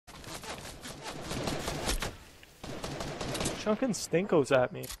chunking stinkos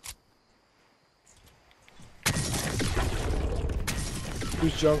at me.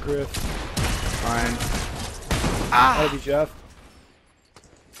 Who's Junkriff? Fine. That'll be Jeff.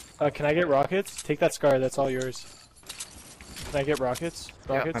 Can I get rockets? Take that scar, that's all yours. Can I get rockets?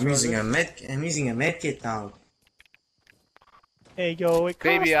 Rockets? I'm using a med kit now. Hey yo, it costs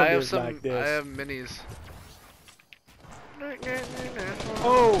Baby, to I have live some. like this. I have minis.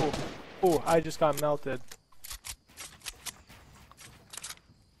 Oh! Oh, I just got melted.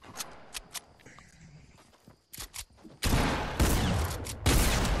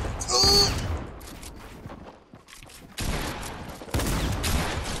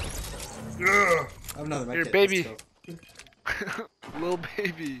 I have another med Here, kit. baby. Let's Little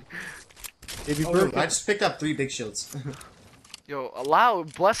baby. Baby go. bird. I just picked up 3 big shields. Yo, allow.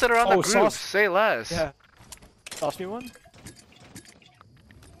 Bless it around the group. Sauce. Say less. Yeah. Toss me one?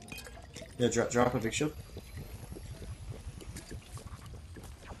 Yeah, drop a big shield.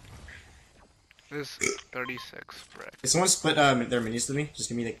 This 36 brick. Can someone split their minis with me? Just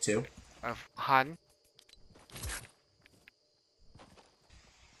give me like 2. I've Han.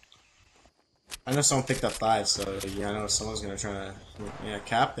 I know someone picked up 5, so yeah, I know someone's gonna try to. Yeah,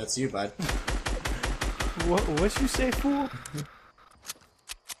 Cap, that's you, bud. What'd you say, fool?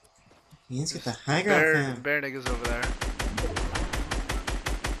 You need to get the high ground, fam. Bear niggas over there.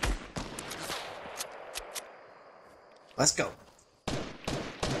 Let's go.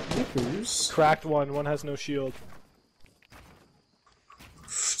 Cracked one. One has no shield.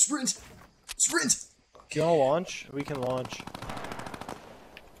 Sprint! Sprint! Can y'all launch? We can launch.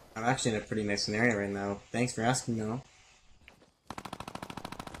 I'm actually in a pretty nice scenario right now. Thanks for asking, though.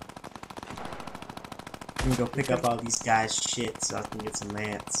 I'm gonna go pick up all these guys' shit so I can get some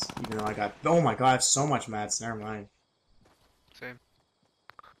mats. Even though I got. Oh my god, I have so much mats. Never mind. Same.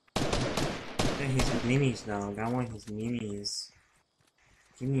 Yeah, his minis, dog. I want his minis.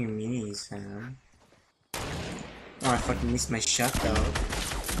 Give me your minis, fam. Oh, I fucking missed my shot, though.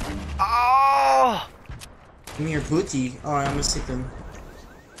 Oh! Give me your booty. Oh, I almost hit them.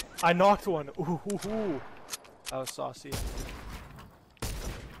 I knocked one. Ooh, ooh, ooh. That was saucy.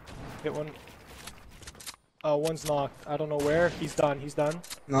 Hit one. One's knocked. I don't know where. He's done. He's done.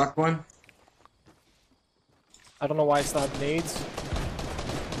 Knock one. I don't know why it's not nades.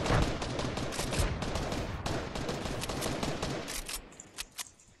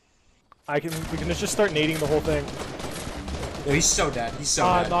 We can just start nading the whole thing. No, he's so dead. He's so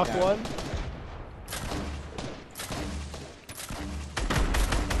dead. Knocked yeah. one.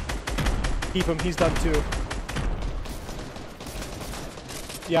 Keep him, he's done too.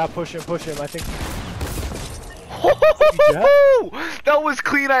 Yeah, push him, I think. That was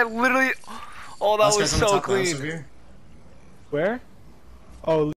clean, I literally... Oh, that was so clean. Where? Oh,